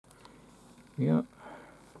Yep.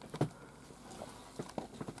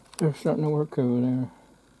 They're starting to work over there.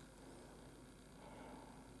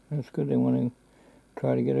 That's good. They want to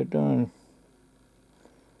try to get it done.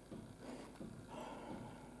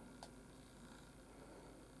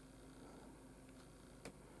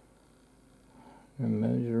 They're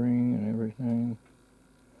measuring and everything.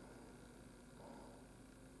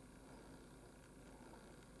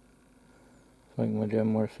 It's like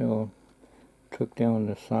Madame Marcel took down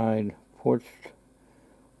the side porch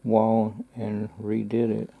wall and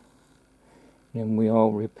redid it. Then we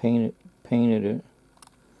all painted it.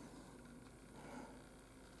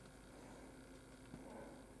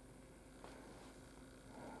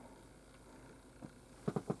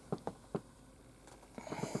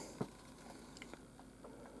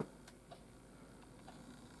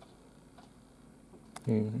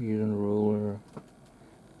 Using a ruler,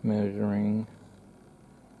 measuring,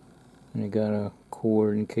 and they got a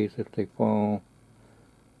cord in case if they fall,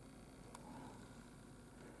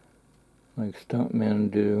 like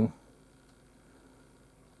stuntmen do.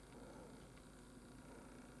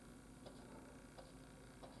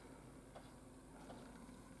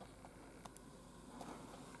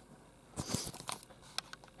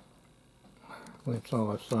 We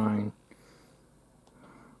saw a sign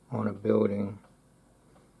on a building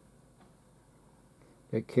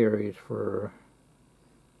that carries for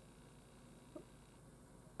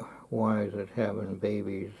wives that having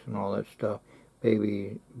babies and all that stuff,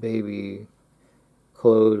 baby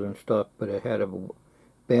clothes and stuff, but it had a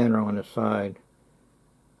banner on the side,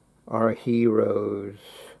 "Our heroes,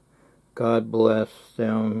 God bless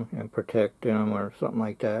them and protect them," or something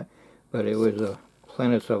like that, but it was a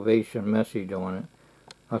Planet Salvation message on it.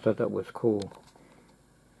 I thought that was cool.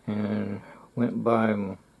 And went by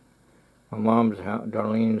my mom's house,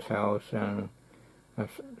 Darlene's house, and I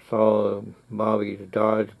saw Bobby's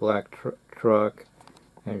Dodge black truck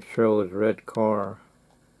and Cheryl's red car,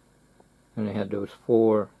 and they had those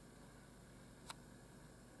 4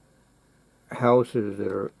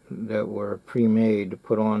 houses that were pre-made to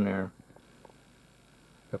put on there.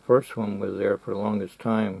 The first one was there for the longest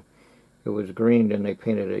time. It was green, then they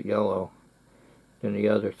painted it yellow. Then the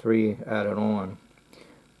other 3 added on.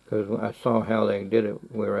 Because I saw how they did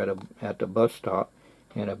it. We were at the bus stop,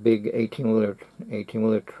 and a big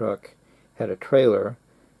 18-wheeler truck had a trailer,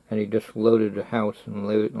 and he just loaded the house and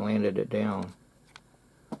landed it down.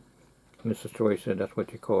 Mrs. Story said that's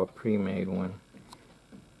what you call a pre-made one.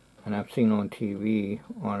 And I've seen on TV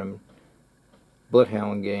on a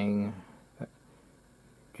Bloodhound Gang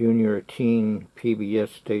junior teen PBS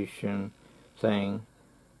station thing,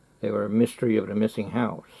 they were a mystery of the missing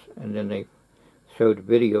house, and then they showed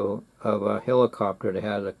video of a helicopter that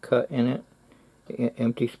has a cut in it,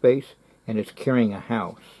 empty space, and it's carrying a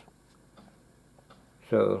house.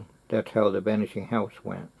 So that's how the Vanishing House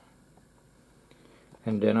went.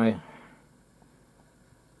 And then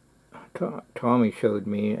Tommy showed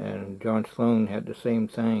me, and John Sloan had the same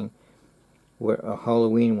thing, where a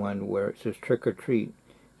Halloween one where it says trick or treat,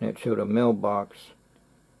 and it showed a mailbox,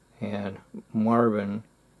 and Marvin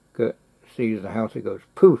sees the house, it goes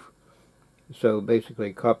poof. So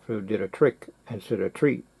basically Copperfield did a trick instead of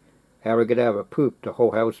treat. Abracadabra, poof, the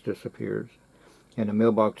whole house disappears. And the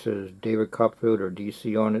mailbox says David Copperfield, or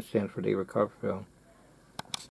DC on it, stands for David Copperfield.